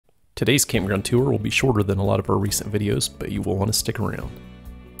Today's campground tour will be shorter than a lot of our recent videos, but you will want to stick around.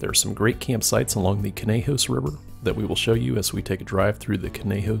 There are some great campsites along the Conejos River that we will show you as we take a drive through the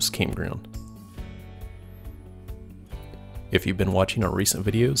Conejos Campground. If you've been watching our recent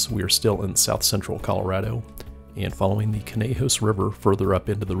videos, we are still in south central Colorado and following the Conejos River further up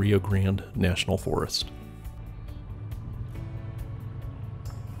into the Rio Grande National Forest.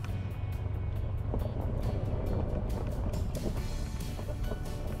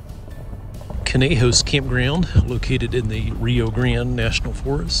 Conejos Campground, located in the Rio Grande National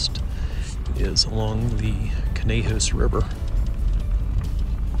Forest, is along the Conejos River.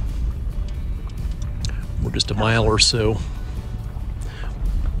 We're just a mile or so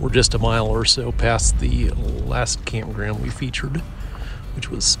past the last campground we featured, which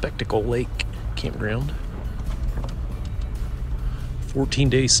was Spectacle Lake Campground.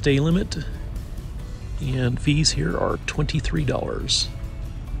 14-day stay limit, and fees here are $23.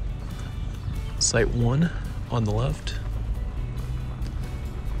 Site 1 on the left.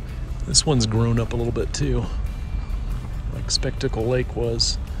 This one's grown up a little bit too, like Spectacle Lake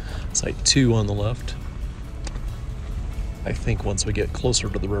was. Site 2 on the left. I think once we get closer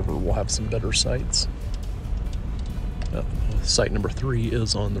to the river, we'll have some better sites. Site number 3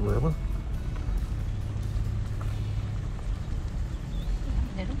 is on the river.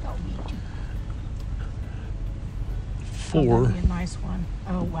 Oh, 4. that'd be a nice one.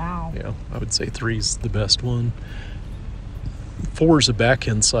 Oh, wow. Yeah, I would say 3's the best one. 4 is a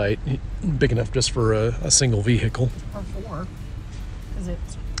back-end site, big enough just for a single vehicle. Or 4, because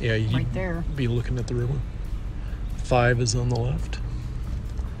it's Yeah, right there. Be looking at the river. 5 is on the left.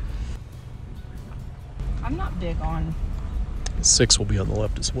 I'm not big on... 6 will be on the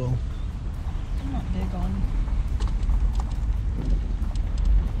left as well. I'm not big on...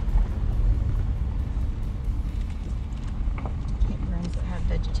 campgrounds that have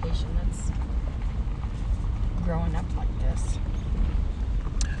vegetation that's growing up like this.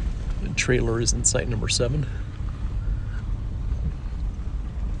 The trailer is in site number 7.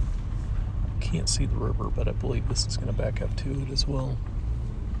 Can't see the river, but I believe this is going to back up to it as well.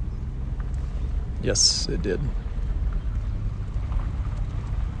 Yes, it did.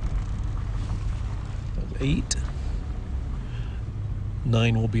 8.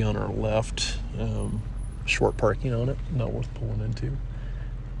 9 will be on our left. Short parking on it, not worth pulling into.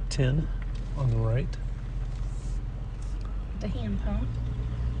 10 on the right. The hand pump.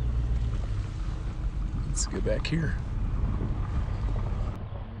 Let's go back here.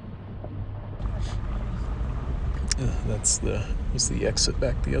 Was the exit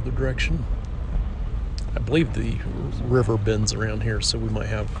back the other direction. I believe the river bends around here, so we might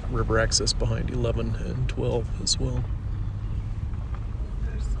have river access behind 11 and 12 as well.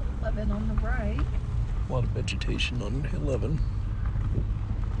 There's 11 on the right. A lot of vegetation on 11.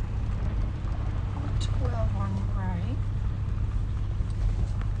 12 on the right.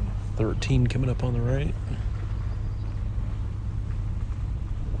 13 coming up on the right.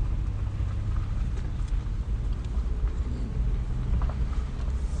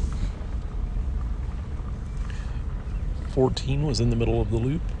 $14 was in the middle of the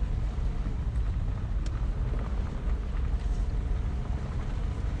loop.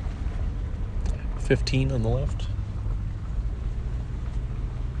 $15 on the left.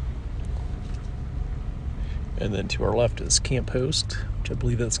 And then to our left is Camp Host, which I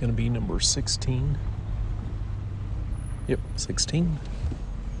believe that's going to be number 16. Yep, 16.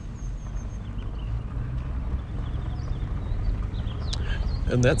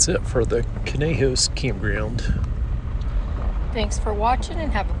 And that's it for the Conejos Campground. Thanks for watching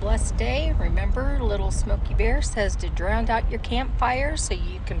and have a blessed day. Remember, Little Smokey Bear says to drown out your campfire so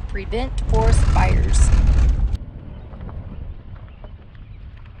you can prevent forest fires.